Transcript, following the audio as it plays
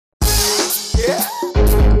Yeah.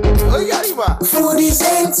 Oh, yeah, Food is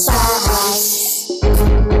inside.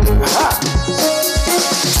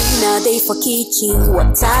 Now they for kitchen,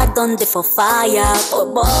 water done they for fire.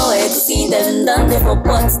 Oh boy, see them done they for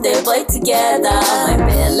pots, they boy together. My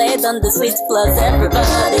belly done the sweet plus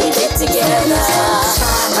everybody they together.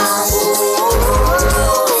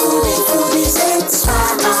 Food is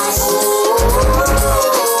inside.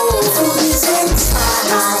 Food is inside.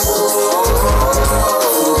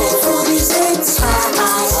 Food is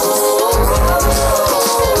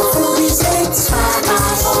inside.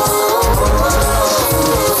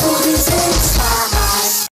 Food is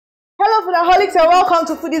inside. Hello Foodaholics and welcome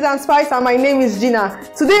to Foodies and Spice, and my name is Gina.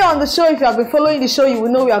 Today on the show, if you have been following the show, you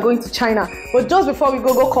will know we are going to China. But just before we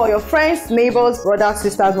go call your friends, neighbors, brothers,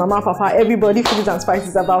 sisters, mama, papa, everybody. Foodies and Spice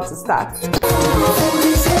is about to start.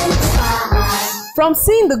 From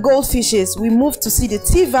seeing the goldfishes, we moved to see the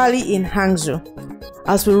tea valley in Hangzhou.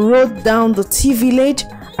 As we rode down the tea village,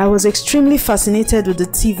 I was extremely fascinated with the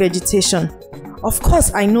tea vegetation. Of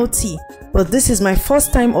course, I know tea, but this is my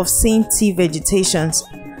first time of seeing tea vegetations.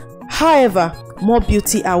 However, more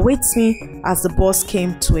beauty awaits me as the bus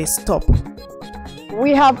came to a stop.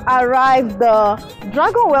 We have arrived the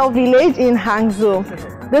Dragonwell village in Hangzhou.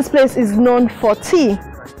 This place is known for tea.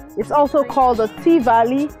 It's also called the Tea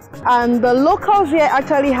Valley, and the locals here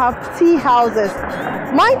actually have tea houses.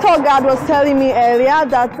 My tour guide was telling me earlier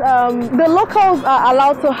that the locals are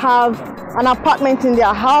allowed to have an apartment in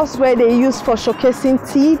their house where they use for showcasing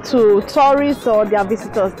tea to tourists or their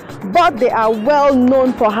visitors, but they are well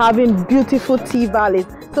known for having beautiful tea valleys.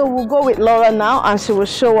 So we'll go with Laura now and she will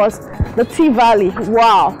show us the tea valley.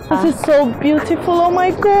 Wow, this is so beautiful. Oh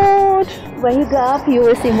my god, when you go up you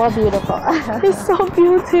will see more beautiful. It's so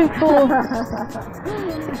beautiful.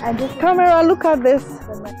 And this camera, look at this.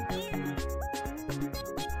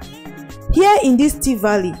 Here in this tea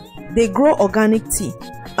valley, they grow organic tea.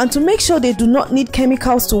 And to make sure they do not need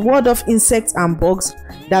chemicals to ward off insects and bugs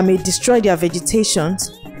that may destroy their vegetations,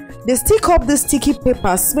 they stick up this sticky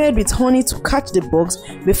paper smeared with honey to catch the bugs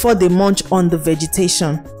before they munch on the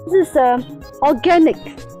vegetation. This is organic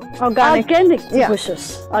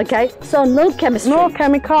bushes. Okay, so no chemistry, no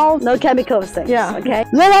chemicals, no chemical things. Yeah. Okay.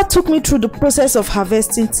 Laura took me through the process of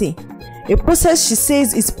harvesting tea. A process she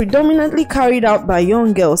says is predominantly carried out by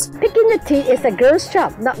young girls. Picking the tea is a girl's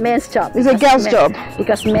job, not man's job. It's a girl's job.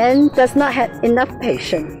 Because men does not have enough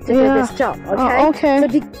patience to do this job. Okay. Oh, okay.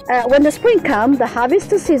 So when the spring comes, the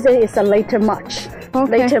harvest season is a later March.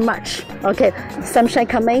 Okay. Later March. Okay. Sunshine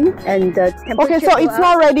coming and the temperature. Okay, so it's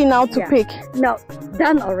not ready now to pick. No,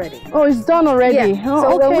 done already. Oh, it's done already. Yeah. Oh,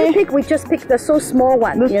 so okay. when we pick, we just pick the so small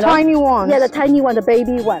one. The tiny one. Yeah, the tiny one, the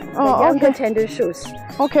baby one. Oh, the younger okay. tender shoots.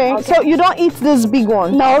 Okay, so you don't eat this big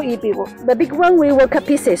one? No, eat big one. The big one we will cut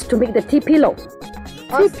pieces to make the tea pillow.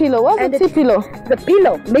 Tea pillow? What's the tea pillow? The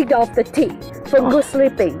pillow made of the tea for good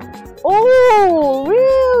sleeping. Oh,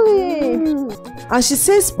 really? And she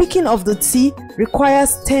says picking of the tea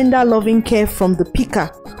requires tender loving care from the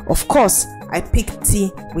picker. Of course, I pick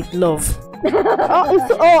tea with love.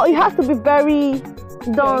 It has to be very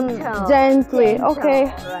done gently. Okay.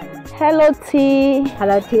 Right. Hello, tea.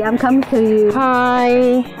 Hello, tea. I'm coming to you.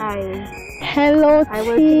 Hi. Hi. Hello, I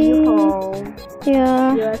will see you home.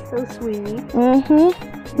 Yeah. You are so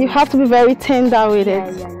sweet. You have to be very tender with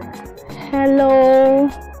it. Yeah. Hello.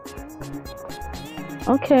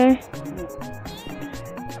 Okay.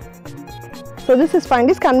 So this is fine.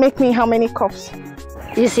 This can make me how many cups?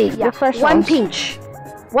 You see, The fresh one ones. pinch.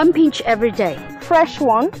 One pinch every day. Fresh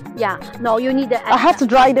one? Yeah. No, you need the I have to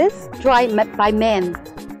dry this? dry by man.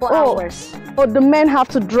 4 hours. Oh, the men have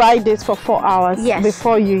to dry this for 4 hours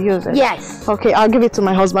before you use it? Yes. Okay, I'll give it to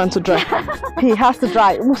my husband to dry. He has to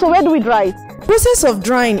dry. So where do we dry it? The process of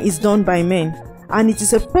drying is done by men, and it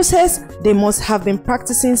is a process they must have been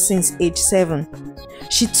practicing since age 7.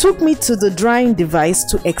 She took me to the drying device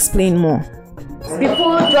to explain more.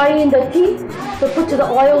 Before drying the tea, so put the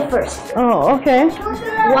oil first. Oh, okay.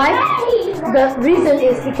 Why? The reason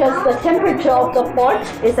is because the temperature of the pot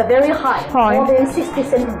is very high, more than 60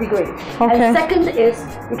 centigrade. Okay. And second is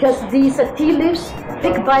because these tea leaves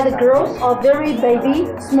picked by the girls are very baby,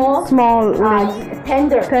 small leaves.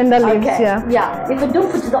 Tender leaves, yeah. Yeah. If you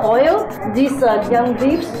don't put the oil, these young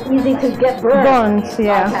leaves easy to get burned.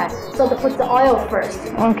 Yeah. Okay. So to put the oil first.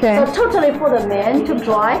 Okay. So totally for the men to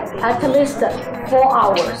dry at least 4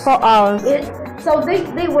 hours. 4 hours. So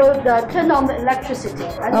they will turn on the electricity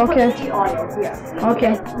and put the tea oil here.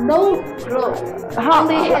 Okay. No glove,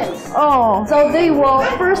 only hands. Oh. So they will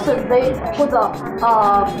first they put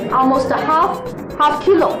almost a half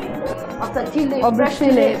kilo of the tea leaves. Of the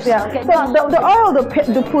tea leaves, yeah. Okay. So the oil they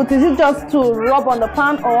put, is it just to rub on the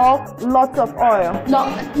pan or lots of oil?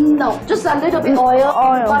 No, just a little bit oil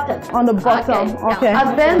On the bottom. Okay. Yeah.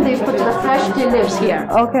 And then they put the fresh tea leaves here.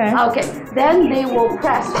 Okay. Okay. Then they will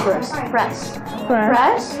press first. Press.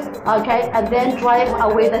 Okay, and then drive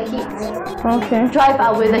away the heat. Okay. Drive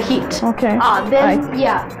away the heat. Okay. Then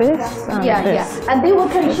like this. And this. And they will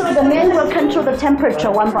control. The man will control the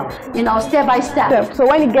temperature step by step. So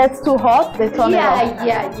when it gets too hot, they turn it off.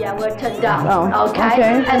 Yeah, we'll turn down. Oh,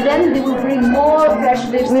 okay. And then they will bring more fresh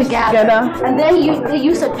leaves together. And then you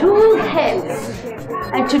use the 2 hands.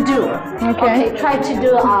 And to do, try to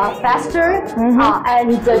do faster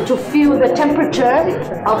and to feel the temperature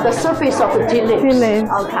of the surface of the tea leaves.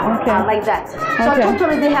 Okay. Like that. So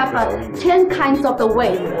totally they have 10 kinds of the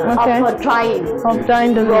way of drying. Of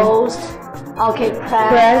drying the roast. Okay,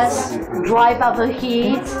 press, drive out the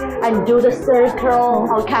heat, and do the circle.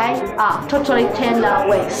 Okay, totally 10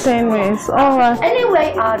 ways. 10 ways. All right.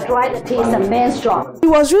 Anyway, dry the tea is a man's job. It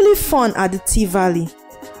was really fun at the Tea Valley.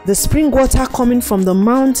 The spring water coming from the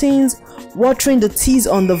mountains, watering the teas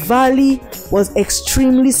on the valley was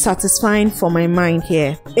extremely satisfying for my mind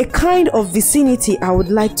here. A kind of vicinity I would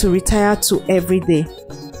like to retire to every day.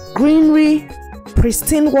 Greenery,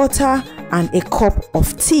 pristine water, and a cup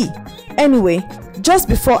of tea. Anyway, just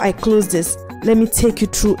before I close this, let me take you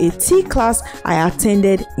through a tea class I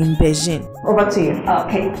attended in Beijing. Over to you.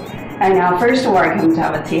 Okay, and now first welcome to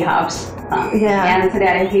our tea house. And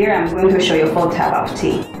today here I'm going to show you 4 types of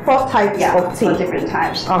tea. 4 types of tea? 4 different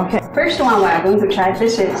types. Okay. First one we are going to try,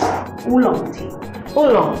 this is oolong tea.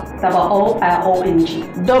 Oolong. O-L-O-N-G.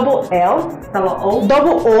 Double L. Double O.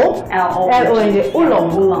 Double O. L-O-N-G.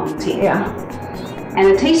 Oolong. Oolong tea. Yeah. And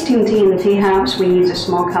the tasting tea in the tea house, we use a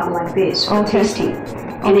small cup like this for tasting.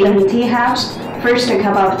 And in the tea house, first a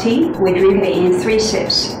cup of tea, we drink it in 3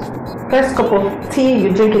 sips. First cup of tea,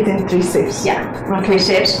 you drink it in 3 sips. Yeah, 3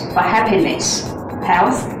 sips for happiness,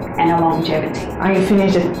 health, and longevity. And you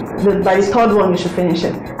finish it. By the 3rd one, you should finish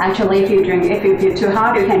it. Actually, if you feel too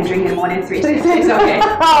hard, you can drink it more than 3 sips. It's okay.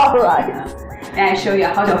 All right. And I show you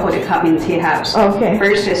how to hold the cup in the tea house. Okay.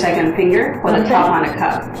 First, the 2nd finger for the top on the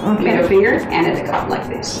cup. Okay. Middle finger and the cup like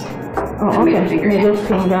this. Middle finger. Middle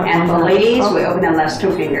finger. And for ladies, we open the last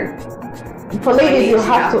 2 fingers. For ladies, you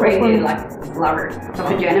have to open like flower. So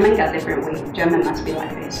for gentlemen, got different way. Gentlemen must be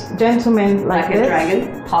like this. Gentlemen like this. A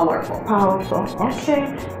dragon, powerful. Powerful.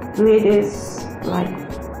 Okay. Ladies like.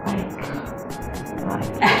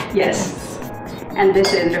 Yes. And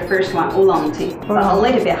this is the first one, oolong tea. But a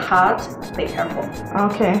little bit hot. Be careful.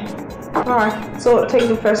 Okay. All right. So take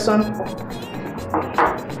the first one.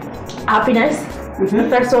 Happiness. The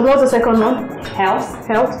first one. What's the second one? Health.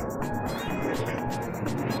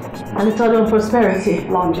 And the 3rd one, prosperity.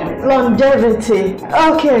 Longevity.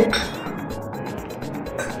 Okay.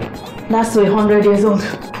 That's 100 years old.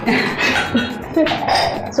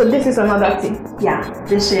 So this is another tea. Yeah,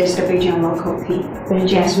 this is the Beijing local tea.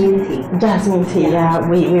 Jasmine tea. Jasmine tea, yeah.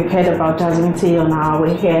 We've heard about jasmine tea on our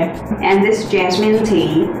way here. And this jasmine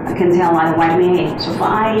tea contains a lot of vitamin A. So for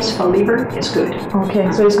eyes, for liver, it's good. Okay,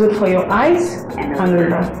 so it's good for your eyes and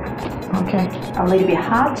liver. Okay. A little bit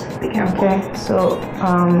hot, be careful. Okay, so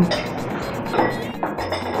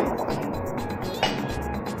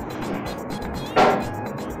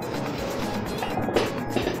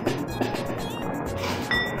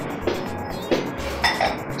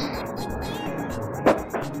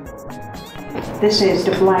this is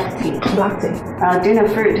the black tea. Black tea. Dinner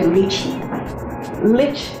fruit, lychee.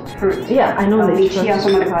 Lychee fruit. Yeah, I know lychee. Lychee, also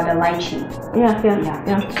called the lychee. Yeah.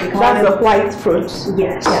 That's the white fruit.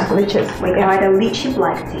 Yes. Yeah, lychee. We call it a lychee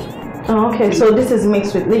black tea. Oh, okay. So this is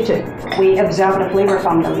mixed with lychee. We absorb the flavor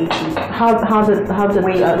from the lychee. How the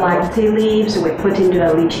we like tea leaves. We put into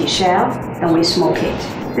the lychee shell and we smoke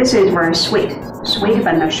it. This is very sweet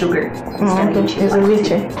but no sugar. It's a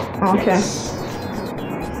lychee. Okay.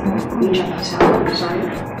 Yes. Sorry.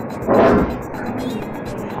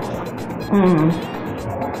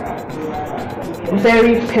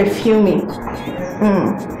 Very perfuming.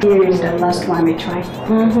 Here is the last one we tried.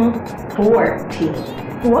 Pu'er tea.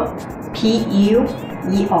 What?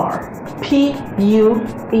 P-U-E-R.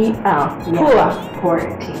 P-U-E-R. Pu'er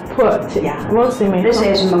tea. Pu'er tea. Yeah. What's the meaning? This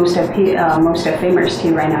is most famous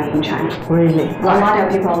tea right now in China. Really? A lot of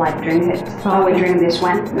people like drink it. But we drink this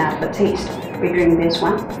one not for taste. We drink this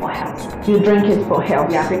one for health. You drink it for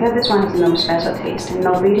health? Yeah, because this one has no special taste.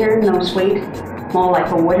 No bitter, no sweet, more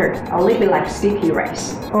like a water, a little bit like sticky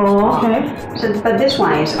rice. Oh, okay. But this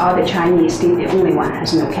one is all the Chinese tea. The only one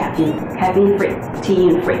has no caffeine free,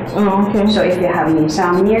 tea free. Oh, okay. So if you have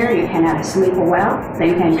insomnia, you cannot sleep well, then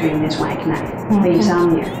you can drink this one at night. The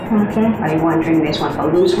insomnia. Okay. But you want to drink this one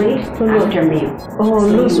for lose weight after meal. Oh,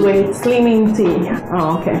 lose weight, slimming tea. Yeah.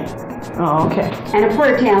 Oh, okay. Oh, okay. And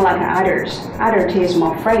for tea, unlike other tea is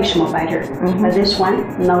more fresh, more better. But this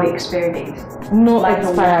one, no expiry date. No like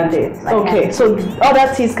expiry date. Like okay, so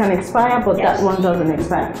other teas can expire, but that one doesn't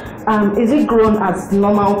expire. Is it grown as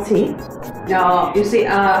normal tea? No, you see,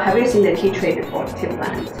 have you seen the tea tree before, tea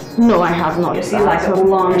plant? No, I have not. You see, like a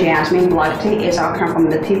oolong, jasmine, black tea is all come from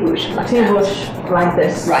the tea bush. Like tea bush like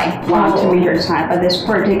this. Right, 1 to 2 meters high, but this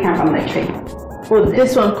pure tea comes from the tree. Oh,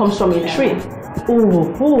 this one comes from a tree.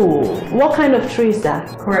 Ooh, what kind of tree is that?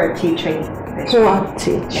 Pure tea tree. Pure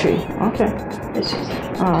tea tree. Okay. This is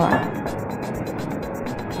it. All right.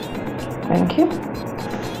 Thank you.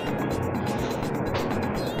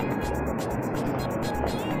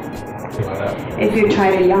 If you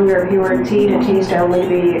try the younger pure tea, the taste a little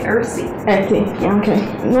bit earthy. Earthy, okay.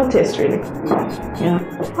 No taste really. Yeah.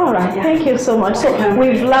 All right. Thank you so much. So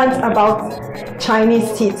we've learned about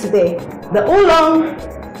Chinese tea today. The oolong,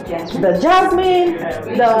 the jasmine,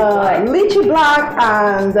 the lychee black,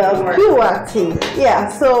 and the pure tea. Yeah,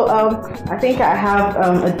 so I think I have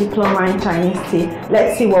a diploma in Chinese tea.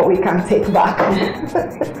 Let's see what we can take back.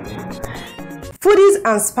 Foodies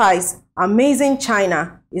and Spice, Amazing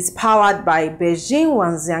China is powered by Beijing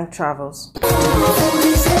Wanxiang Travels.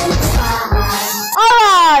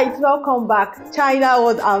 Alright, welcome back. China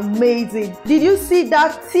was amazing. Did you see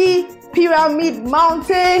that tea pyramid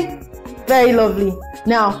mountain? Very lovely.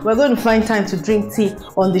 Now, we're going to find time to drink tea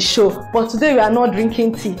on the show, but today we are not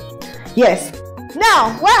drinking tea. Yes.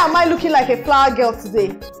 Now, why am I looking like a flower girl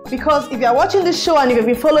today? Because if you are watching this show and if you've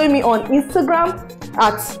been following me on Instagram,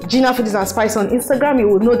 at Gina Foodies and Spice on Instagram, you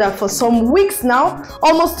will know that for some weeks now,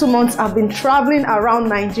 almost 2 months, I've been traveling around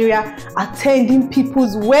Nigeria attending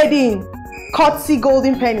people's wedding. Courtesy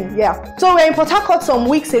Golden Penny, yeah. So we're in Port Harcourt some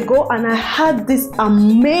weeks ago and I had this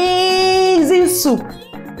amazing soup,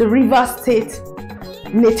 the River State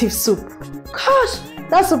native soup. Gosh,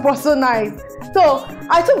 that soup was so nice. So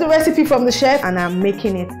I took the recipe from the chef and I'm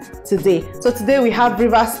making it today. So today we have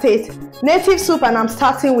River State native soup and I'm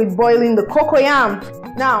starting with boiling the cocoyam.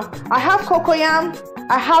 Now, I have cocoyam,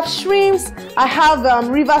 I have shrimps, I have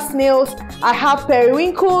river snails, I have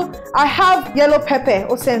periwinkle, I have yellow pepper,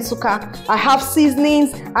 osensuka, I have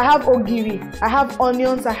seasonings, I have ogiri, I have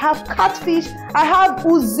onions, I have catfish, I have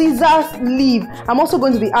uziza leaf. I'm also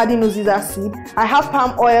going to be adding uziza seed. I have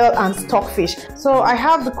palm oil and stockfish. So I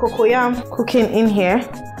have the cocoyam cooking in here.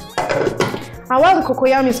 And while the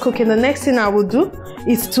cocoyam is cooking, the next thing I will do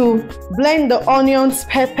is to blend the onions,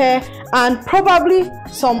 pepper, and probably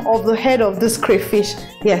some of the head of this crayfish.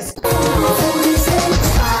 Yes.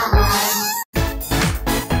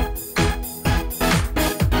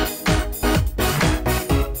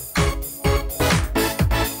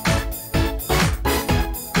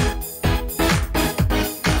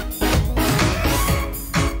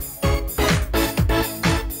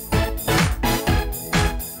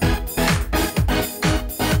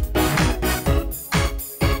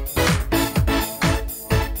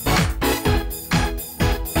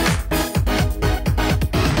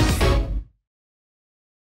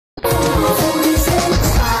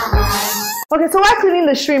 Okay, so while cleaning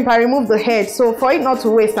the shrimp, I removed the head. So for it not to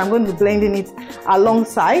waste, I'm going to be blending it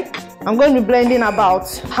alongside. I'm going to be blending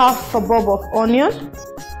about half a bulb of onion.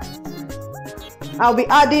 I'll be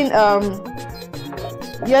adding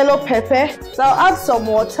yellow pepper. So I'll add some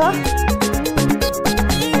water.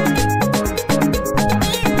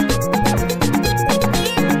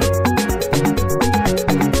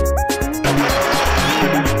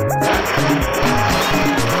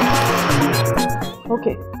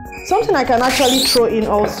 Okay. Something I can actually throw in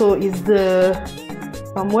also is the,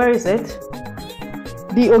 where is it?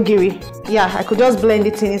 The ogiri. Yeah, I could just blend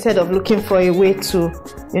it in instead of looking for a way to,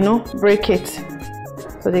 you know, break it.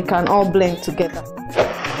 So they can all blend together.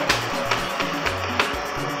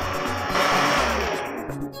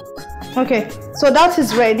 Okay, so that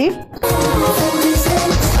is ready.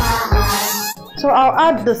 So I'll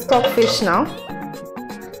add the stockfish now.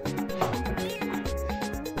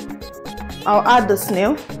 I'll add the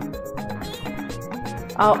snail.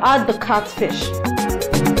 I'll add the catfish.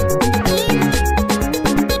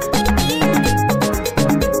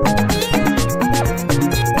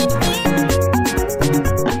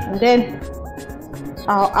 And then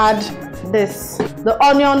I'll add this, the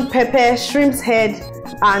onion, pepper, shrimp's head,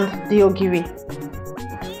 and the ogiri.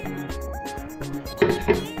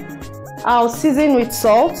 I'll season with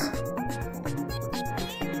salt.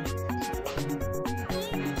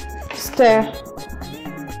 Stir.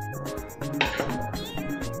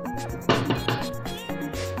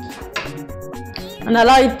 And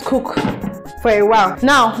allow it to cook for a while.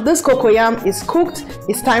 Now this cocoyam is cooked.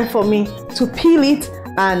 It's time for me to peel it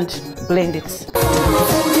and blend it.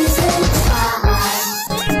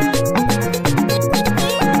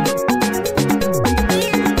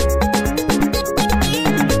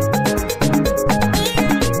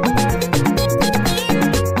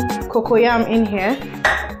 Cocoyam in here.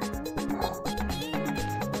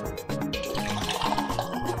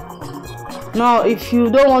 Now if you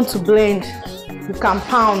don't want to blend, you can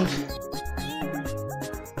pound.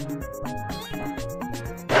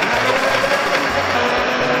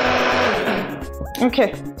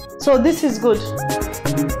 Okay, so this is good.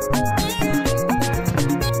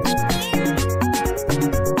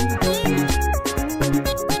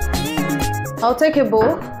 I'll take a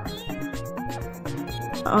bowl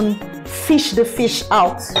and fish the fish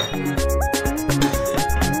out.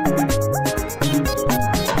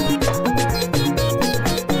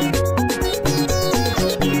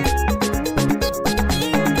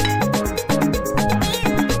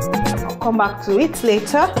 I'll come back to it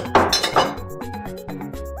later.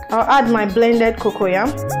 I'll add my blended cocoyam.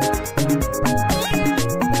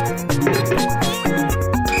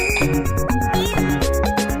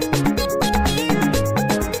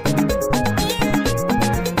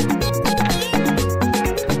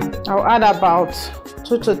 I'll add about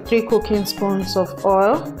 2 to 3 cooking spoons of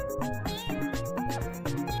oil.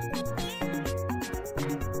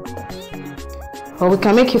 Or we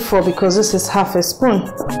can make it 4 because this is half a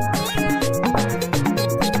spoon.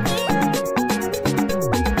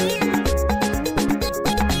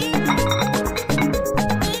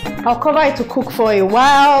 I'll cover it to cook for a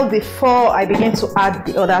while before I begin to add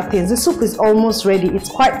the other things. The soup is almost ready. It's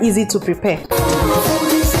quite easy to prepare.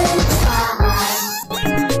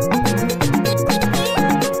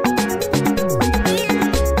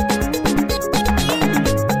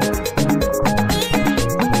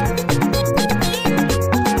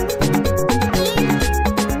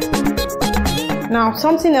 Now,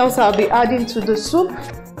 something else I'll be adding to the soup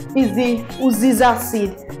is the uziza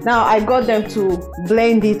seed. Now I got them to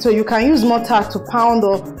blend it, so you can use mortar to pound,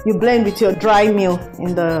 or you blend with your dry meal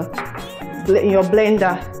in your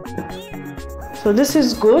blender. So this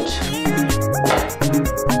is good.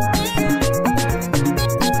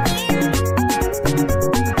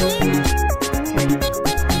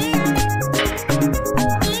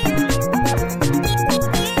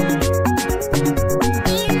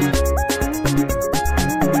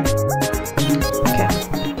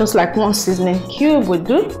 Just like 1 seasoning cube would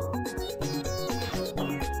do.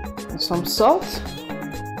 And some salt.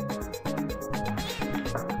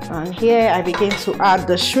 And here I begin to add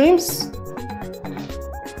the shrimps.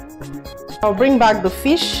 I'll bring back the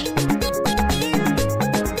fish.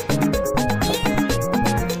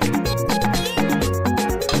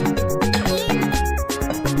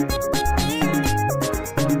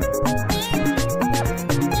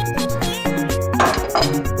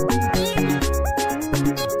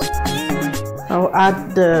 I'll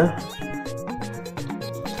add the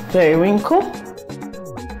periwinkle.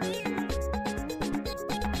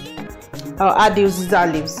 I'll add the uziza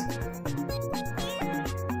leaves.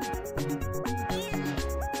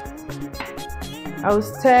 I'll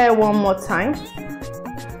stir one more time.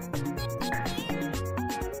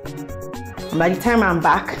 And by the time I'm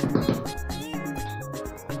back,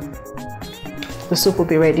 the soup will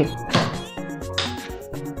be ready.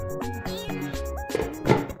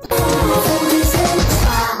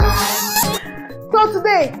 So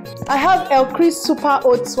today, I have Elcris Super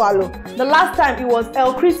Oat Swallow. The last time it was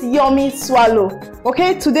Elcris Yummy Swallow.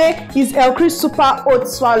 Okay, today is Elcris Super Oat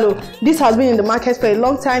Swallow. This has been in the market for a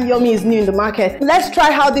long time. Yummy is new in the market. Let's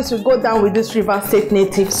try how this will go down with this River State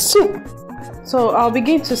native soup. So I'll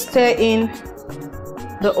begin to stir in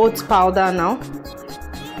the oat powder now.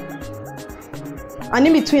 And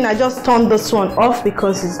in between, I just turned this one off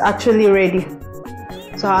because it's actually ready.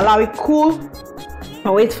 So I'll allow it cool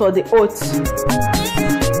and wait for the oats.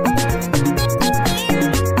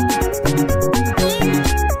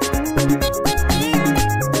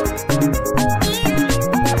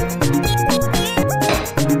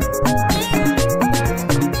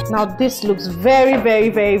 Now this looks very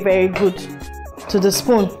good to the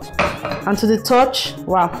spoon, and to the touch,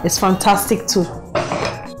 wow, it's fantastic too.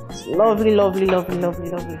 It's lovely.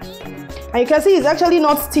 And you can see it's actually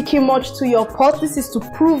not sticking much to your pot. This is to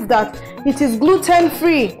prove that it is gluten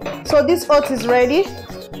free. So this oat is ready.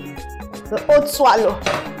 The oat swallow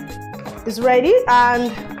is ready,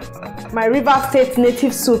 and My River State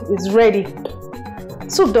native soup is ready.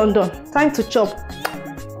 Soup done. Time to chop.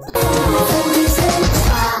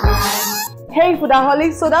 Hey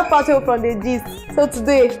foodaholics, so that part from the gist. So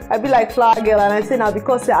today I be like flower girl, and I say now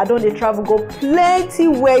because I don't dey travel go plenty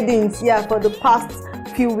weddings for the past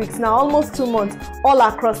few weeks now, almost 2 months, all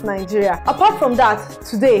across Nigeria. Apart from that,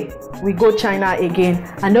 today we go China again,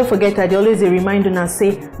 and don't forget I dey always remind you and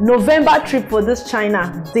say November trip for this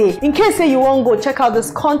China day. In case say you won't go, check out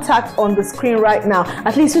this contact on the screen right now.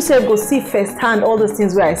 At least you say go see firsthand all those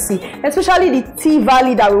things where I see, especially the Tea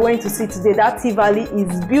Valley that we went to see today. That Tea Valley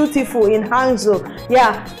is beautiful in Hangzhou.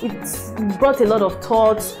 It brought a lot of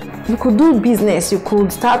thoughts. You could do business, you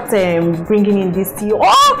could start bringing in this tea, or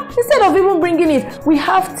instead of even bringing it, we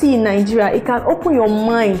have tea in Nigeria. It can open your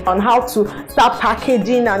mind on how to start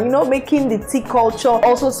packaging and making the tea culture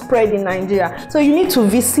also spread in Nigeria. So you need to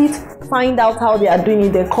visit, find out how they are doing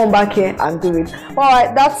it, then come back here and do it.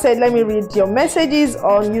 Alright, that said, let me read your messages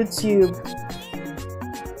on YouTube.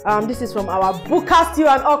 This is from our Buka stew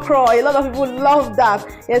and okra. A lot of people love that.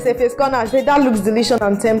 Yes, if it's gonna say that looks delicious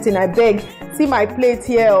and tempting, I beg. See my plate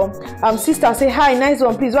here. Sister say hi, nice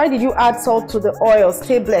one, please. Why did you add salt to the oil?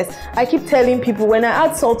 Stay blessed. I keep telling people when I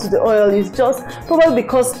add salt to the oil, it's just probably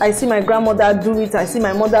because I see my grandmother do it, I see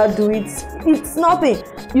my mother do it. It's nothing.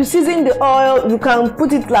 You season the oil, you can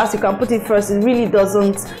put it last, you can put it first. It really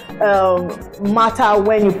doesn't matter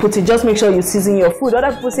when you put it. Just make sure you season your food.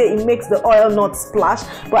 Other people say it makes the oil not splash,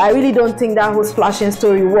 but I really don't think that whole splashing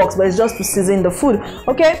story works, but it's just to season the food.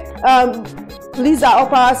 Okay, Lisa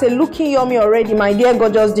Opara say looking yummy already, my dear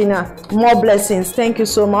gorgeous dinner. More blessings, thank you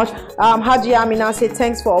so much. Haji Amina say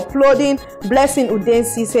thanks for uploading. Blessing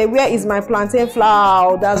Udensi say where is my plantain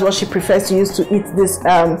flour? That's what she prefers to use to eat this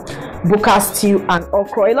Buka stew and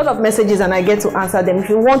okra. A lot of messages and I get to answer them. If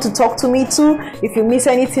you want to talk to me too, if you miss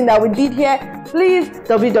anything that we did here, please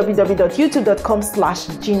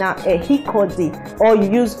www.youtube.com/Gina Ehikodi, or you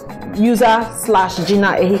use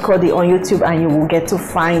user/Gina Ehikodi on YouTube and you will get to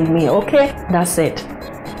find me. Okay, that's it.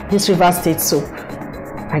 This River State soup,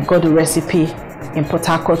 I got the recipe in Port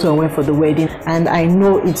Harcourt when I went for the wedding, and I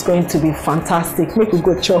know it's going to be fantastic. Make we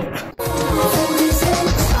go chop.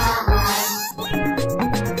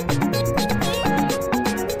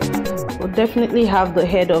 We'll definitely have the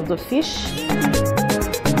head of the fish.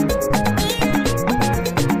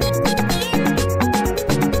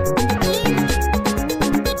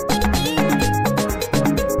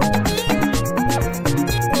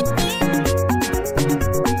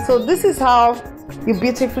 So this is how you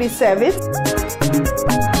beautifully serve it.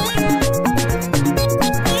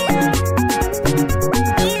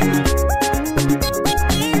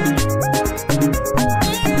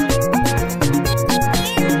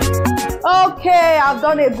 Okay, I've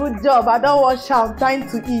done a good job. I don't want shout. Time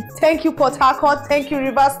to eat. Thank you, Port Harcourt. Thank you,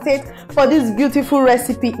 River State, for this beautiful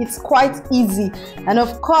recipe. It's quite easy. And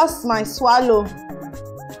of course, my swallow.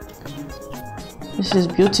 This is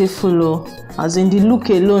beautiful, as in the look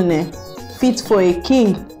alone, fit for a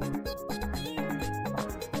king.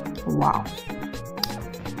 Wow.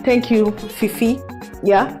 Thank you, Fifi.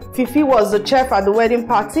 Yeah, Fifi was the chef at the wedding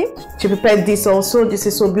party. She prepared this also. This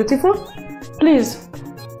is so beautiful. Please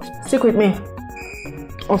stick with me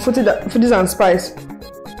on Foodies and Spice.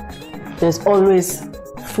 There's always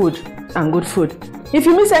food and good food. If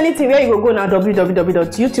you miss anything, where you go now,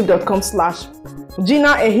 www.youtube.com/Gina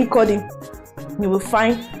Ehikodi. You will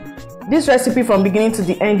find this recipe from beginning to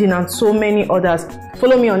the ending and so many others.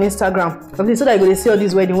 Follow me on Instagram, okay, so that you will see all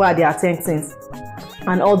these wedding where they attend things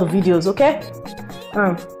and all the videos. Okay,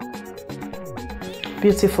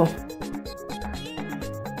 beautiful.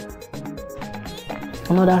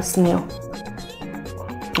 Another snail.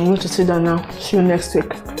 I'm going to sit down now. See you next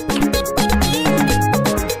week.